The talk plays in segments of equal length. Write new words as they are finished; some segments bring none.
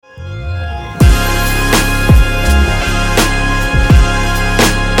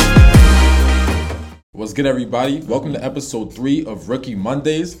What's good, everybody? Welcome to episode 3 of Rookie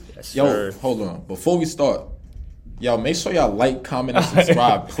Mondays. Yes, sir. Hold on. Before we start, make sure y'all like, comment, and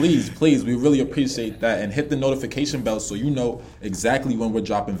subscribe. Please. We really appreciate that. And hit the notification bell so you know exactly when we're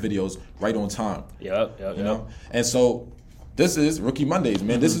dropping videos right on time. Yep. You know? And so this is Rookie Mondays,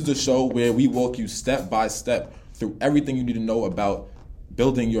 man. This is the show where we walk you step by step through everything you need to know about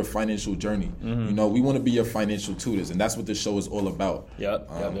building your financial journey. You know, we want to be your financial tutors, and that's what this show is all about. Yep.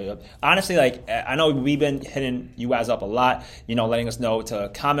 Honestly, like, I know we've been hitting you guys up a lot, you know, letting us know to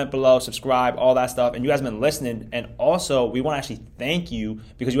comment below, subscribe, all that stuff, and you guys have been listening. And also, we want to actually thank you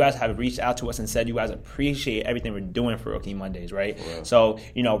because you guys have reached out to us and said you guys appreciate everything we're doing for Rookie Mondays, right? So,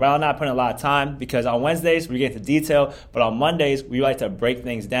 you know, Ral and I putting a lot of time because on Wednesdays we get into detail, but on Mondays we like to break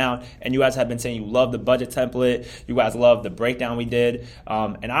things down. And you guys have been saying you love the budget template, you guys love the breakdown we did.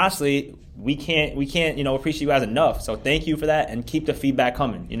 And honestly, we can't, you know, appreciate you guys enough. So thank you for that, and keep the feedback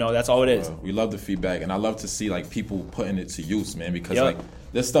coming. You know, that's all it is. We love the feedback, and I love to see like people putting it to use, man, because like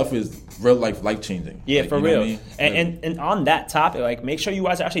this stuff is real life changing. Yeah, like, for you know real. what I mean? And on that topic, like, make sure you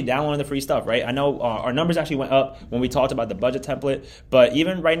guys are actually downloading the free stuff, right? I know our numbers actually went up when we talked about the budget template, but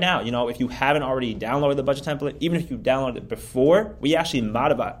even right now, you know, if you haven't already downloaded the budget template, even if you downloaded it before, we actually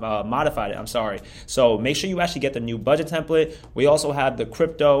modified it. So make sure you actually get the new budget template. We also have the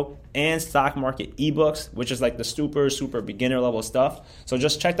crypto and stock market ebooks, which is like the super beginner level stuff. So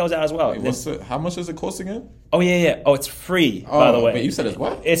just check those out as well. Wait, how much does it cost again? Oh yeah. Oh, it's free, by the way. Wait, you said it's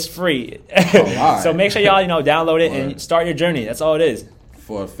what? It's free. Oh, so make sure y'all, you know, download it and start your journey. That's all it is.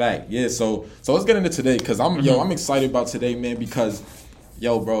 For a fact, yeah. So let's get into today, because I'm excited about today, man, because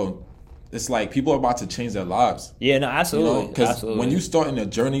bro, it's like people are about to change their lives. Yeah, no, absolutely. Because when you start in a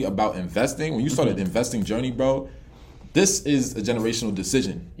journey about investing, when you start an investing journey, bro, this is a generational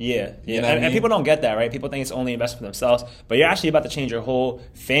decision. Yeah. You know and people don't get that, right? People think it's only investing for themselves, but you're actually about to change your whole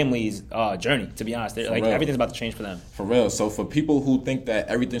family's journey, to be honest. Like, everything's about to change for them. For real. So for people who think that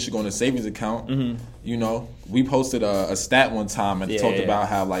everything should go in a savings account, you know, we posted a stat one time and talked about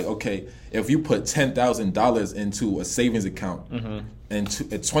how, like, okay, if you put $10,000 into a savings account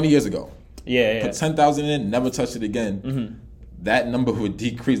and 20 years ago, put $10,000 in, never touched it again, that number would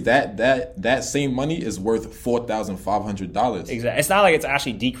decrease. That same money is worth $4,500. Exactly. It's not like it's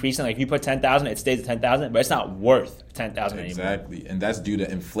actually decreasing. Like, if you put $10,000, it stays at $10,000, but it's not worth $10,000 anymore. Exactly, and that's due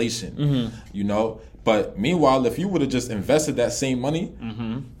to inflation. You know. But meanwhile, if you would have just invested that same money,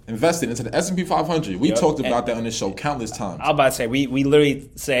 invested into the S&P 500, we talked about that on this show countless times. I was about to say, we literally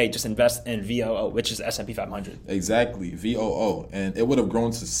say just invest in VOO, which is S&P 500. Exactly, VOO, and it would have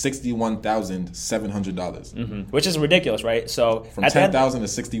grown to $61,700, which is ridiculous, right? So from $10,000 to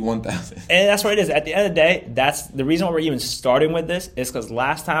 $61,000, and that's what it is. At the end of the day, that's the reason why we're even starting with this, is because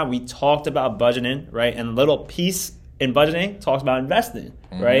last time we talked about budgeting, right? And a little piece in budgeting talks about investing,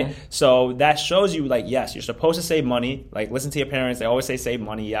 right? So that shows you, like, yes, you're supposed to save money. Like, listen to your parents. They always say save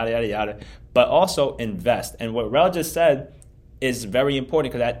money, yada, yada, yada. But also invest. And what Rel just said is very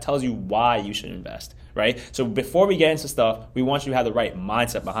important, because that tells you why you should invest, right? So before we get into stuff, we want you to have the right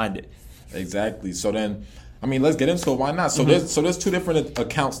mindset behind it. Exactly. So then, I mean, let's get into it. Why not? So there's two different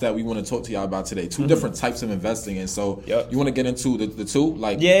accounts that we want to talk to y'all about today. Two different types of investing. And so you want to get into the two?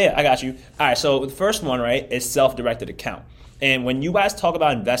 Like, yeah, I got you. All right, so the first one, right, is self-directed account. And when you guys talk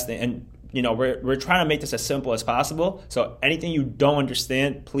about investing, and you know, we're trying to make this as simple as possible. So anything you don't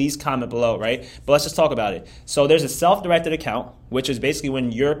understand, please comment below, right? But let's just talk about it. So there's a self-directed account, which is basically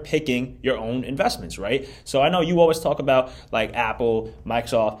when you're picking your own investments, right? So I know you always talk about like Apple,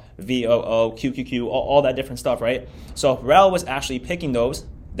 Microsoft, VOO, QQQ, all that different stuff, right? So if Rel was actually picking those,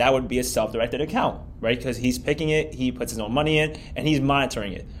 that would be a self-directed account, right? Because he's picking it, he puts his own money in, and he's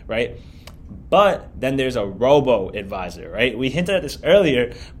monitoring it, right? But then there's a robo-advisor, right? We hinted at this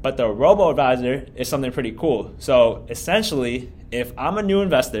earlier, but the robo-advisor is something pretty cool. So essentially, if I'm a new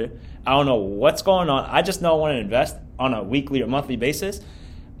investor, I don't know what's going on, I just know I want to invest on a weekly or monthly basis,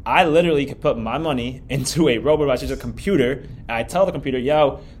 I literally could put my money into a robo-advisor, which is a computer, and I tell the computer,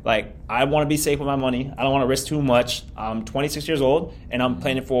 like, I want to be safe with my money. I don't want to risk too much. I'm 26 years old, and I'm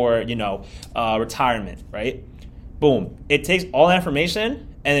planning for, retirement, right? Boom. It takes all that information,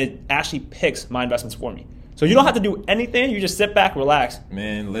 and it actually picks my investments for me. So you don't have to do anything. You just sit back, relax.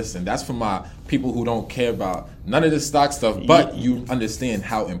 Man, listen, that's for my people who don't care about none of this stock stuff, but you understand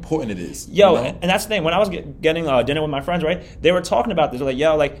how important it is. And that's the thing. When I was getting dinner with my friends, right, they were talking about this.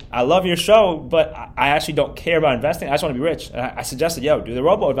 They're like, I love your show, but I actually don't care about investing. I just want to be rich. And I suggested, do the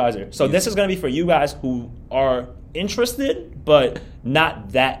robo-advisor. So this is going to be for you guys who are interested, but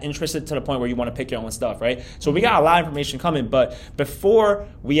not that interested to the point where you want to pick your own stuff, right? So we got a lot of information coming, but before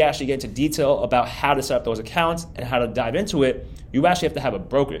we actually get into detail about how to set up those accounts and how to dive into it, you actually have to have a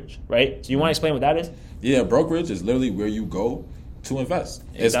brokerage, right? So you want to explain what that is? Yeah, brokerage is literally where you go to invest.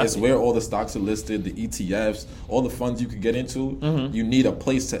 Exactly. It's where all the stocks are listed, the ETFs, all the funds you could get into. You need a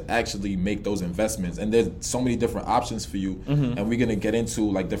place to actually make those investments. And there's so many different options for you. And we're going to get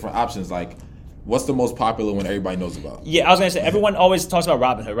into like different options. Like, what's the most popular one everybody knows about? Yeah, I was going to say, everyone always talks about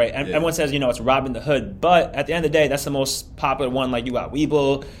Robinhood, right? Everyone says, it's Robin the Hood. But at the end of the day, that's the most popular one. Like, you got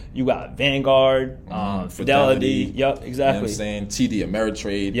Webull, you got Vanguard, Fidelity. Yep, exactly. You know what I'm saying? TD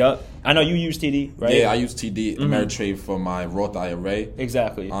Ameritrade. Yep. I know you use TD, right? Yeah, I use TD Ameritrade for my Roth IRA.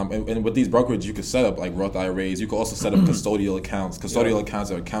 Exactly. And with these brokerages, you could set up like Roth IRAs. You could also set up custodial accounts. Custodial accounts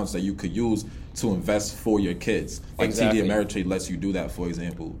are accounts that you could use to invest for your kids. Like TD Ameritrade lets you do that, for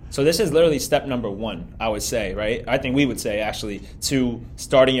example. So this is literally step number one, I would say, right? I think we would say, actually, to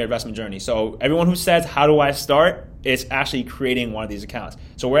starting your investment journey. So everyone who says, how do I start? It's actually creating one of these accounts.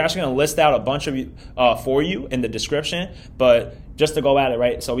 So we're actually going to list out a bunch of for you in the description, but just to go at it,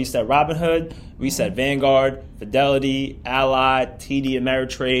 right? So we said Robinhood, we said Vanguard, Fidelity, Ally, TD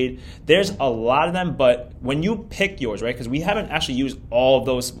Ameritrade. There's a lot of them, but when you pick yours, right? Because we haven't actually used all of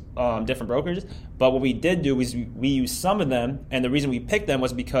those different brokers, but what we did do is we used some of them, and the reason we picked them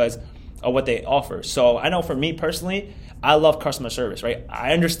was because of what they offer. So I know for me personally, I love customer service, right?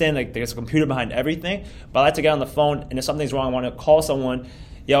 I understand like there's a computer behind everything, but I like to get on the phone, and if something's wrong, I want to call someone,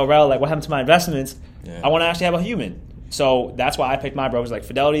 yo, Rel, like what happened to my investments? I want to actually have a human. So that's why I picked my brokers. Like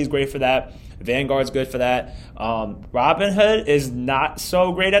Fidelity is great for that. Vanguard's good for that. Robinhood is not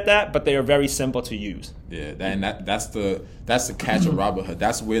so great at that, but they are very simple to use. Yeah, that's the catch of Robinhood.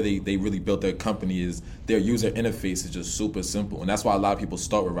 That's where they really built their company, is their user interface is just super simple. And that's why a lot of people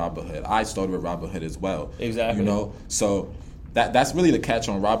start with Robinhood. I started with Robinhood as well. Exactly. So that's really the catch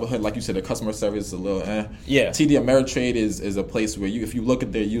on Robinhood. Like you said, the customer service is a little Yeah. TD Ameritrade is a place where if you look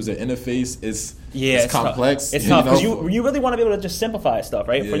at their user interface, it's complex. It's tough because you really want to be able to just simplify stuff,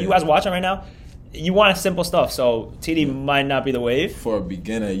 right? For you guys watching right now, you want simple stuff. So TD might not be the wave for a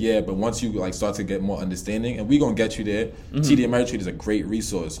beginner, but once you like start to get more understanding, and we're gonna get you there. TD Ameritrade is a great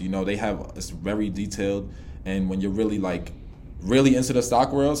resource. They have it's very detailed, and when you're really into the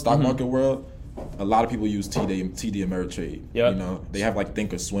stock market world. A lot of people use TD Ameritrade. Yep. They have like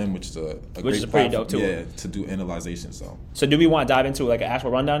Thinkorswim, which is a which great is pretty dope too. Yeah, to do analyzation. So do we want to dive into like an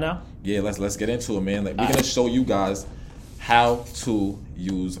actual rundown now? Yeah, let's get into it, man. Like, we're gonna show you guys how to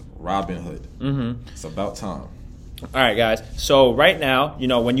use Robinhood. It's about time. All right, guys. So right now,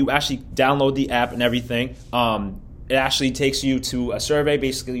 when you actually download the app and everything, it actually takes you to a survey.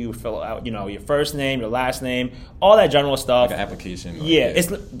 Basically, you fill out, your first name, your last name, all that general stuff. Like an application. It's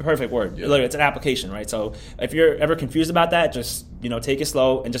the perfect word. Yeah. Literally, it's an application, right? So if you're ever confused about that, just, take it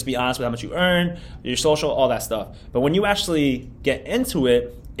slow and just be honest with how much you earn, your social, all that stuff. But when you actually get into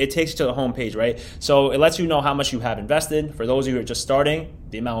it, it takes you to the home page, right? So it lets you know how much you have invested. For those of you who are just starting,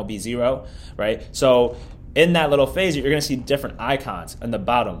 the amount will be 0, right? So in that little phase, you're going to see different icons on the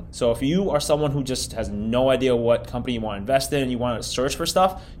bottom. So if you are someone who just has no idea what company you want to invest in and you want to search for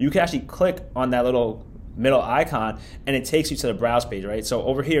stuff, you can actually click on that little middle icon and it takes you to the browse page, right? So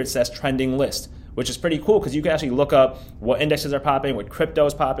over here it says trending list, which is pretty cool because you can actually look up what indexes are popping, what crypto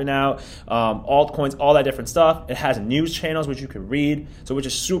is popping out, altcoins, all that different stuff. It has news channels which you can read, so which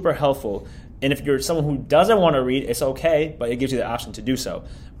is super helpful. And if you're someone who doesn't want to read, it's okay, but it gives you the option to do so.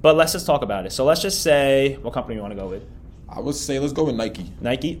 But let's just talk about it. So let's just say, what company you want to go with? I would say let's go with Nike.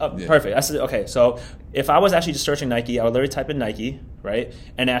 Nike? Oh, yeah. Perfect. Okay, so if I was actually just searching Nike, I would literally type in Nike, right?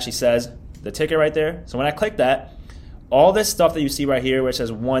 And it actually says the ticker right there. So when I click that, all this stuff that you see right here where it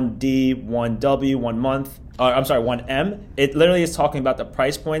says 1D, 1W, 1 month, 1M, it literally is talking about the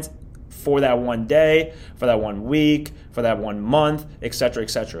price points for that 1 day, for that 1 week, for that 1 month, et cetera,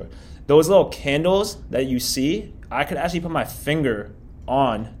 et cetera. Those little candles that you see, I could actually put my finger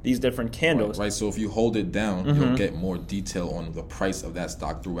on these different candles. Right. So if you hold it down, you'll get more detail on the price of that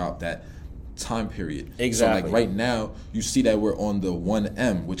stock throughout that time period. Exactly. So like right now, you see that we're on the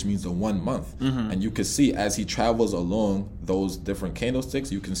 1M, which means the 1 month. And you can see as he travels along those different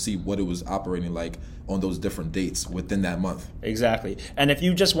candlesticks, you can see what it was operating like on those different dates within that month. Exactly. And if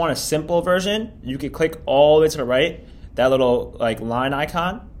you just want a simple version, you can click all the way to the right, that little like line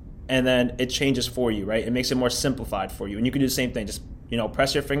icon, and then it changes for you, right? It makes it more simplified for you. And you can do the same thing. Just,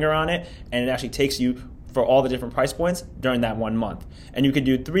 press your finger on it, and it actually takes you for all the different price points during that 1 month. And you could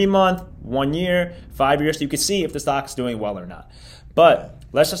do 3 month, 1 year, 5 years, so you could see if the stock's doing well or not. But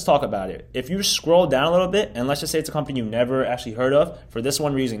let's just talk about it. If you scroll down a little bit, and let's just say it's a company you never actually heard of. For this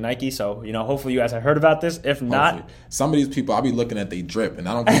one, we're using Nike, so hopefully you guys have heard about this. If not, hopefully. Some of these people, I'll be looking at they drip, and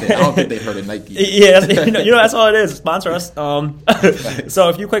I don't think they heard of Nike. Yeah, that's all it is. Sponsor us. So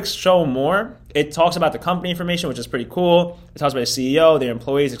if you click show more, it talks about the company information, which is pretty cool. It talks about the CEO, their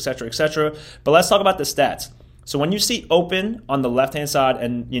employees, et cetera, et cetera. But let's talk about the stats. So when you see open on the left-hand side,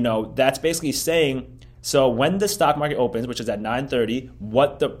 and that's basically saying, so when the stock market opens, which is at 9:30,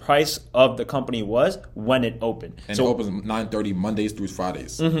 what the price of the company was when it opened. And it opens 9:30 Mondays through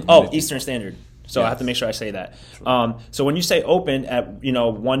Fridays. Mm-hmm. Oh, Eastern Standard. So yes. I have to make sure I say that. So when you say open at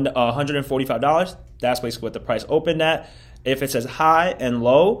 $145, that's basically what the price opened at. If it says high and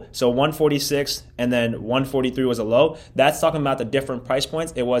low, so 146 and then 143 was a low, that's talking about the different price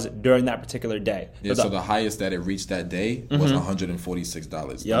points it was during that particular day. Yeah, so the highest that it reached that day was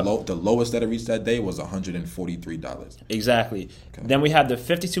 $146. Yep. The lowest that it reached that day was $143. Exactly. Okay. Then we have the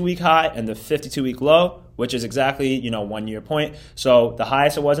 52-week high and the 52-week low, which is exactly 1 year point. So the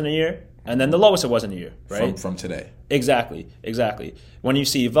highest it was in a year, and then the lowest it was in a year, right? From today. Exactly. When you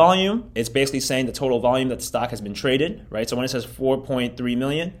see volume, it's basically saying the total volume that the stock has been traded, right? So when it says 4.3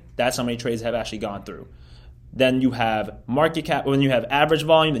 million, that's how many trades have actually gone through. Then you have market cap. When you have average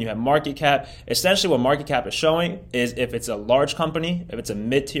volume, then you have market cap. Essentially what market cap is showing is if it's a large company, if it's a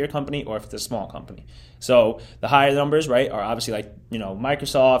mid-tier company, or if it's a small company. So the higher numbers, right, are obviously like,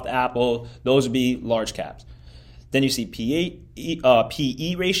 Microsoft, Apple, those would be large caps. Then you see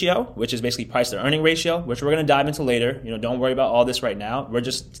PE ratio, which is basically price to earning ratio, which we're going to dive into later. Don't worry about all this right now. We're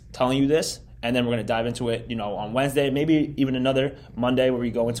just telling you this, and then we're going to dive into it, on Wednesday, maybe even another Monday where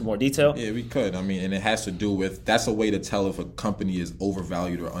we go into more detail. Yeah, we could. And it has to do with, that's a way to tell if a company is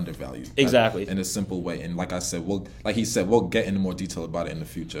overvalued or undervalued. Exactly. In a simple way. And like I said, we'll get into more detail about it in the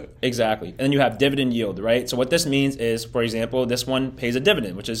future. Exactly. And then you have dividend yield, right? So what this means is, for example, this one pays a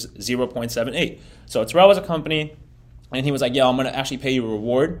dividend, which is 0.78. So Terrell was a company, and he was like, I'm going to actually pay you a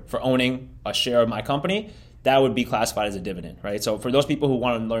reward for owning a share of my company. That would be classified as a dividend, right? So for those people who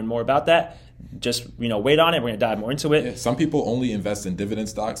want to learn more about that, just wait on it. We're going to dive more into it. Yeah, some people only invest in dividend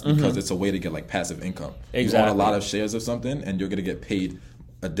stocks because it's a way to get like passive income. Exactly. You own a lot of shares of something, and you're going to get paid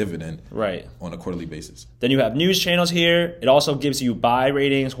a dividend on a quarterly basis. Then you have news channels here. It also gives you buy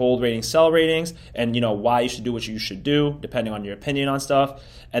ratings, hold ratings, sell ratings, and why you should do what you should do depending on your opinion on stuff.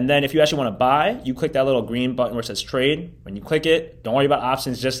 And then if you actually want to buy, you click that little green button where it says trade. When you click it, don't worry about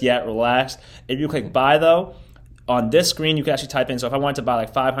options just yet, relax. If you click buy though, on this screen, you can actually type in, so if I wanted to buy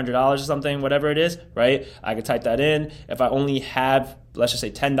like $500 or something, whatever it is, right, I could type that in. If I only have, let's just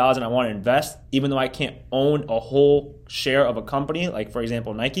say $10 and I want to invest, even though I can't own a whole share of a company, like for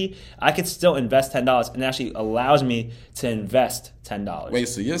example, Nike, I could still invest $10, and it actually allows me to invest $10. Wait,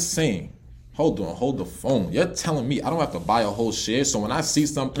 so you're saying, hold the phone. You're telling me I don't have to buy a whole share, so when I see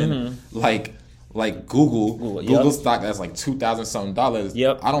something like Google stock that's like $2,000 something,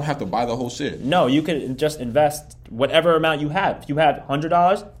 yep, I don't have to buy the whole share. No, you could just invest whatever amount you have. If you have $100,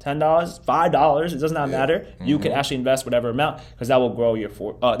 $10, $5, it does not matter. You can actually invest whatever amount, because that will grow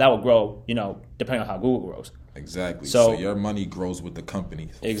depending on how Google grows. Exactly. So your money grows with the company.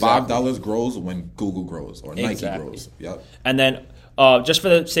 Exactly. $5 grows when Google grows or Nike grows. Yep. And then just for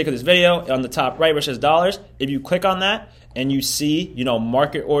the sake of this video, on the top right where it says dollars, if you click on that and you see,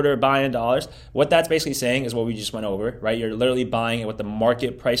 market order buying dollars, what that's basically saying is what we just went over, right? You're literally buying at what the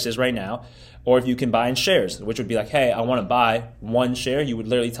market price is right now. Or if you can buy in shares, which would be like, hey, I want to buy one share, you would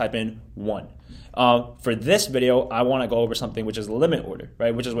literally type in one. For this video, I want to go over something which is limit order,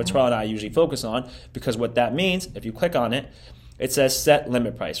 right? Which is what Terrell and I usually focus on, because what that means, if you click on it, it says set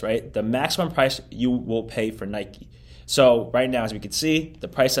limit price, right? The maximum price you will pay for Nike. So right now, as we can see, the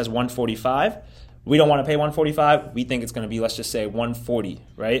price says $145. We don't want to pay $145. We think it's going to be, let's just say $140,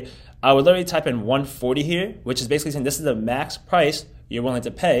 right? I would literally type in $140 here, which is basically saying this is the max price you're willing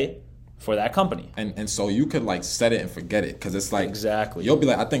to pay for that company. And so you could like set it and forget it, because it's like, exactly, you'll be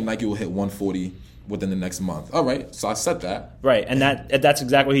like, I think Nike will hit 140 within the next month. All right, so I set that. Right, and that's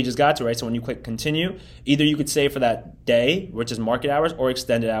exactly what he just got to, right? So when you click continue, either you could save for that day, which is market hours, or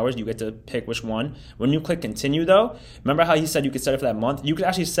extended hours. You get to pick which one. When you click continue though, remember how he said you could set it for that month? You could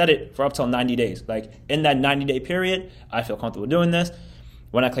actually set it for up till 90 days. Like in that 90-day period, I feel comfortable doing this.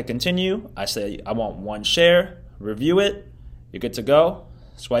 When I click continue, I say I want one share, review it, you're good to go,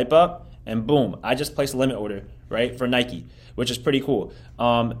 swipe up, and boom, I just placed a limit order, right, for Nike, which is pretty cool.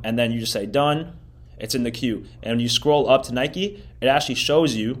 And then you just say done, it's in the queue. And when you scroll up to Nike, it actually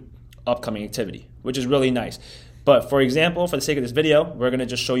shows you upcoming activity, which is really nice. But for example, for the sake of this video, we're going to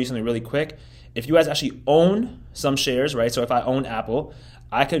just show you something really quick. If you guys actually own some shares, right, so if I own Apple,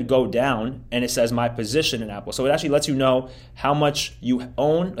 I could go down and it says my position in Apple. So it actually lets you know how much you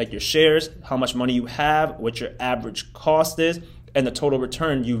own, like your shares, how much money you have, what your average cost is, and the total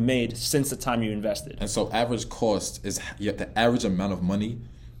return you've made since the time you invested. And so average cost is the average amount of money.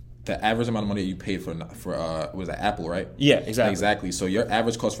 The average amount of money you paid for was that Apple, right? Yeah, exactly. Exactly. So your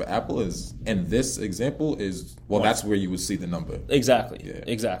average cost for Apple is, in this example, is, well, that's where you would see the number. Exactly. Yeah.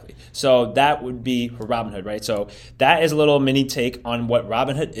 Exactly. So that would be for Robinhood, right? So that is a little mini take on what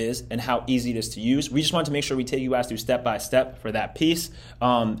Robinhood is and how easy it is to use. We just wanted to make sure we take you guys through step by step for that piece.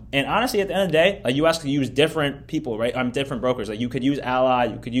 And honestly, at the end of the day, like, you guys could use different people, right? Different brokers. Like, you could use Ally,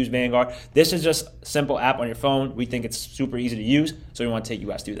 you could use Vanguard. This is just a simple app on your phone. We think it's super easy to use, so we want to take you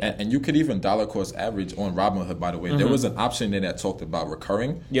guys through that. And you could even dollar cost average on Robinhood, by the way. There was an option there that talked about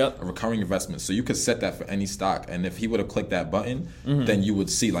recurring investments. So you could set that for any stock. And if he would have clicked that button, then you would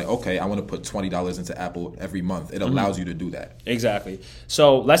see, like, okay, I want to put $20 into Apple every month. It allows you to do that. Exactly.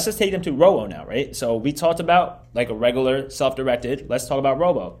 So let's just take them to Robo now, right? So we talked about like a regular self-directed. Let's talk about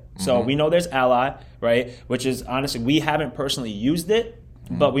Robo. So we know there's Ally, right? Which is, honestly, we haven't personally used it.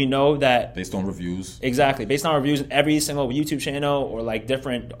 But we know that based on reviews. Exactly. Based on reviews in every single YouTube channel or like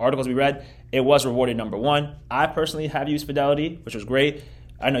different articles we read, it was rewarded number one. I personally have used Fidelity, which was great.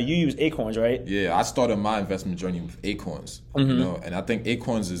 I know you use Acorns, right? Yeah, I started my investment journey with Acorns. You know, and I think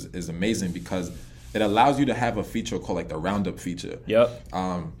Acorns is amazing because it allows you to have a feature called like the roundup feature. Yep.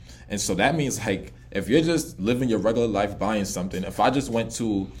 And so that means, like, if you're just living your regular life buying something, if I just went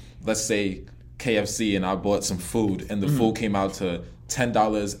to, let's say, KFC and I bought some food and the food came out to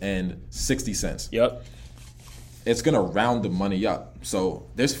 $10.60. Yep. It's gonna round the money up. So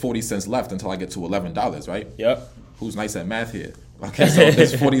there's 40 cents left until I get to $11, right? Yep. Who's nice at math here? Okay, so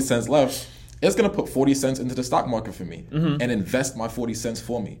there's 40 cents left. It's gonna put 40 cents into the stock market for me and invest my 40 cents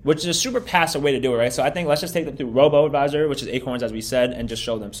for me. Which is a super passive way to do it, right? So I think let's just take them through Robo Advisor, which is Acorns, as we said, and just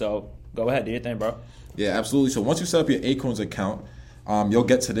show them. So go ahead, do your thing, bro. Yeah, absolutely. So once you set up your Acorns account, you'll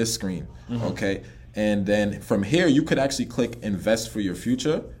get to this screen, okay? And then from here, you could actually click Invest for Your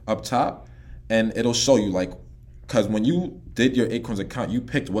Future up top, and it'll show you, like, because when you did your Acorns account, you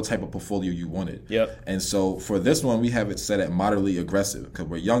picked what type of portfolio you wanted. Yep. And so for this one, we have it set at moderately aggressive because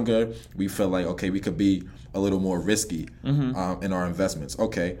we're younger. We feel like, okay, we could be a little more risky in our investments.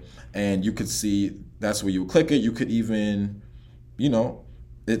 Okay. And you could see that's where you click it. You could even, you know,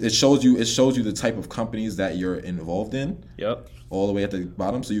 it shows you the type of companies that you're involved in. Yep. All the way at the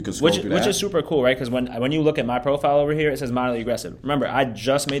bottom, so you can scroll through that. Which is super cool, right? Because when you look at my profile over here, it says moderately aggressive. Remember, I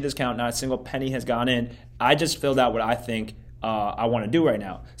just made this count. Not a single penny has gone in. I just filled out what I think I want to do right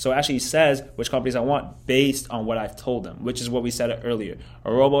now. So it actually says which companies I want based on what I've told them, which is what we said earlier.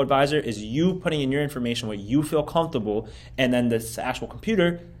 A robo-advisor is you putting in your information where you feel comfortable, and then this actual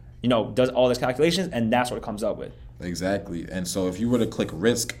computer, you know, does all these calculations, and that's what it comes up with. Exactly. And so if you were to click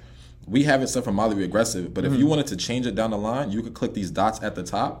risk, we have it set for moderately aggressive, but if you wanted to change it down the line, you could click these dots at the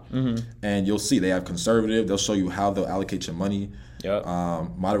top, and you'll see they have conservative. They'll show you how they'll allocate your money. Yep.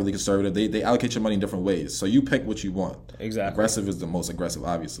 Moderately conservative. They allocate your money in different ways. So you pick what you want. Exactly. Aggressive is the most aggressive,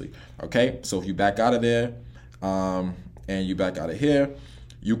 obviously. Okay. So if you back out of there, and you back out of here,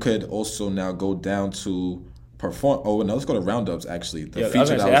 you could also now go down to perform. Oh no, let's go to roundups. Actually, the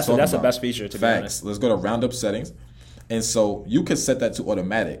feature that's the best feature. To be honest. Let's go to roundup settings. And so you could set that to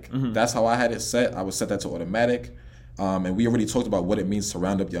automatic. That's how I had it set. I would set that to automatic. And we already talked about what it means to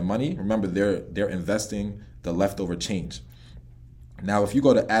round up your money. Remember, they're investing the leftover change. Now, if you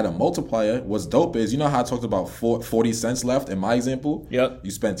go to add a multiplier, what's dope is, you know how I talked about 40 cents left in my example? Yep.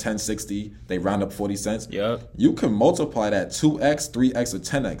 You spend $10.60, they round up 40 cents. Yep. You can multiply that 2x, 3x, or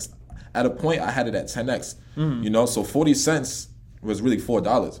 10x. At a point, I had it at 10x. You know, so 40 cents was really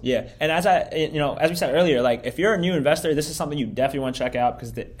 $4. Yeah, and as we said earlier, like, if you're a new investor, this is something you definitely want to check out,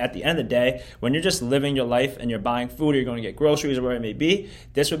 because at the end of the day, when you're just living your life and you're buying food or you're going to get groceries or whatever it may be,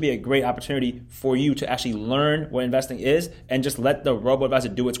 this would be a great opportunity for you to actually learn what investing is and just let the robo-advisor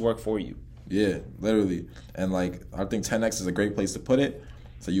do its work for you. Yeah, literally. And like, I think 10x is a great place to put it.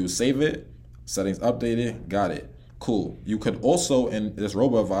 So you would save it, settings updated, got it. Cool. You could also, in this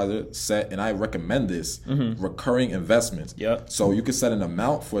robo-advisor, set, and I recommend this, recurring investments. Yep. So you could set an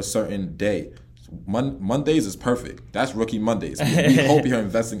amount for a certain day. Mondays is perfect. That's rookie Mondays. We hope you're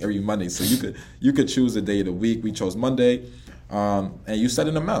investing every Monday. So you could choose a day of the week. We chose Monday, and you set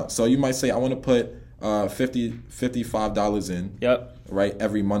an amount. So you might say, I want to put $55 in. Yep. Right,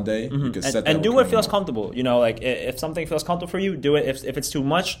 every Monday. You can set that and do what feels comfortable. You know, like, if something feels comfortable for you, do it. If it's too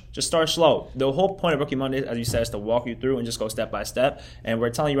much, just start slow. The whole point of Rookie Mondays, as you said, is to walk you through and just go step by step. And we're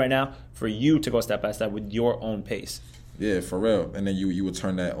telling you right now for you to go step by step with your own pace. Yeah, for real. And then you would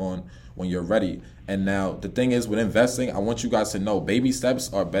turn that on when you're ready. And now the thing is with investing, I want you guys to know baby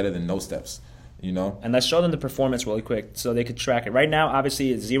steps are better than no steps. You know? And let's show them the performance really quick so they could track it. Right now,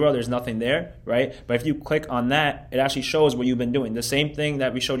 obviously, it's 0. There's nothing there, right? But if you click on that, it actually shows what you've been doing. The same thing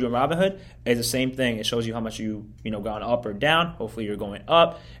that we showed you in Robinhood is the same thing. It shows you how much gone up or down. Hopefully, you're going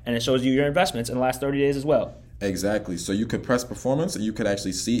up. And it shows you your investments in the last 30 days as well. Exactly. So you could press performance and you could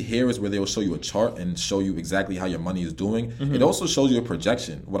actually see here is where they will show you a chart and show you exactly how your money is doing. It also shows you a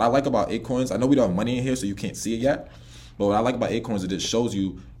projection. What I like about Acorns, I know we don't have money in here, so you can't see it yet. But what I like about Acorns is it shows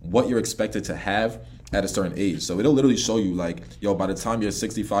you what you're expected to have at a certain age. So it'll literally show you like, yo, by the time you're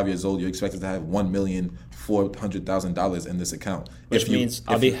 65 years old, you're expected to have $1,400,000 in this account. Which means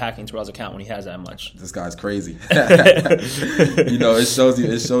I'll be hacking Terrell's account when he has that much. This guy's crazy. It shows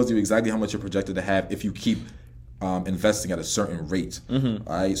you exactly how much you're projected to have if you keep investing at a certain rate. All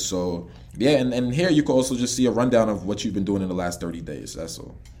right. So yeah, and here you can also just see a rundown of what you've been doing in the last 30 days. That's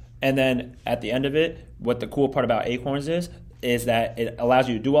all. And then at the end of it, what the cool part about Acorns is that it allows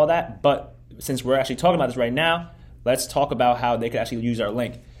you to do all that. But since we're actually talking about this right now, let's talk about how they could actually use our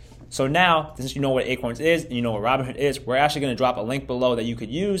link. So now, since you know what Acorns is and you know what Robinhood is, we're actually going to drop a link below that you could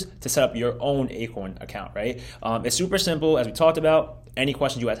use to set up your own Acorn account, right? It's super simple, as we talked about. Any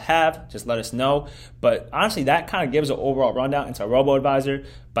questions you guys have, just let us know. But honestly, that kind of gives an overall rundown into our robo-advisor.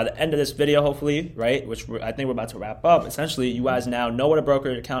 By the end of this video, hopefully, right, which I think we're about to wrap up, essentially, you guys now know what a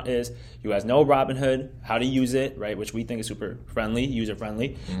brokerage account is. You guys know Robinhood, how to use it, right, which we think is super friendly,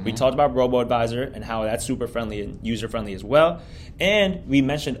 user-friendly. We talked about robo-advisor and how that's super friendly and user-friendly as well. And we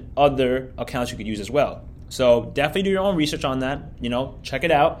mentioned other accounts you could use as well. So definitely do your own research on that, check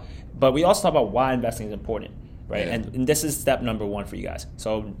it out. But we also talk about why investing is important. Right, yeah. and this is step number 1 for you guys.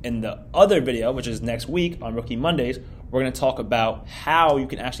 So in the other video, which is next week on Rookie Mondays, we're going to talk about how you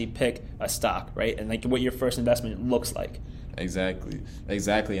can actually pick a stock, right, and like what your first investment looks like. Exactly.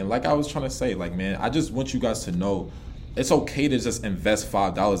 And like I was trying to say, like, man, I just want you guys to know it's okay to just invest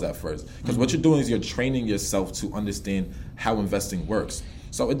 $5 at first, because what you're doing is you're training yourself to understand how investing works.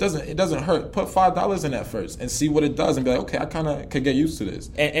 So it doesn't hurt. Put $5 in that first and see what it does and be like, okay, I kind of could get used to this.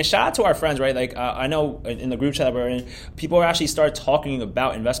 And shout out to our friends, right? Like I know in the group chat that we're in, people actually start talking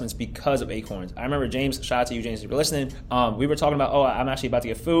about investments because of Acorns. I remember James, shout out to you, James, if you're listening. We were talking about, I'm actually about to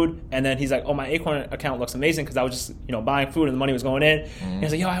get food. And then he's like, my Acorn account looks amazing because I was just, buying food and the money was going in. And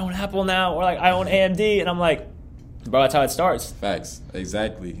he's like, I own Apple now, or like I own AMD. And I'm like, bro, that's how it starts. Facts.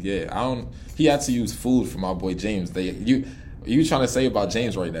 Exactly. Yeah. He had to use food for my boy James. You trying to say about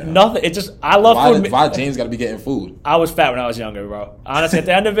James right now? Nothing. I love food. Why James got to be getting food? I was fat when I was younger, bro. Honestly, at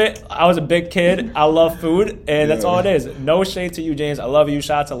the end of it, I was a big kid. I love food, and that's all it is. No shade to you, James. I love you.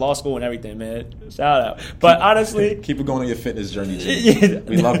 Shout out to law school and everything, man. Shout out. But honestly, keep it going on your fitness journey, James.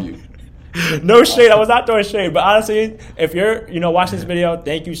 We love you. No shade. I was not throwing shade. But honestly, if you're watching this video,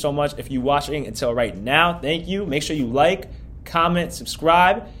 thank you so much. If you're watching until right now, thank you. Make sure you like, comment,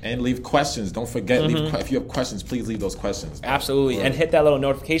 subscribe, and leave questions. Don't forget, if you have questions, please leave those questions. Absolutely. And hit that little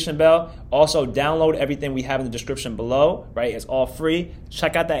notification bell. Also, download everything we have in the description below, right? It's all free.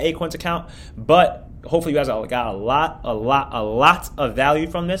 Check out that Acorns account. But hopefully you guys got a lot of value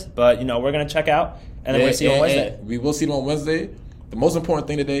from this. But we're gonna check out, and then we'll see you on Wednesday. We will see you on Wednesday. The most important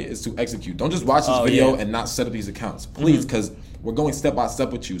thing today is to execute. Don't just watch this video and not set up these accounts, please, because we're going step by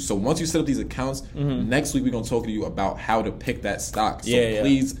step with you. So once you set up these accounts, next week we're going to talk to you about how to pick that stock. So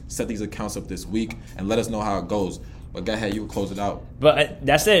please set these accounts up this week and let us know how it goes. But go ahead, you can close it out. But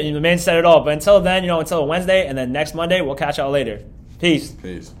that's it. The man said it all. But until then, until Wednesday, and then next Monday, we'll catch y'all later. Peace.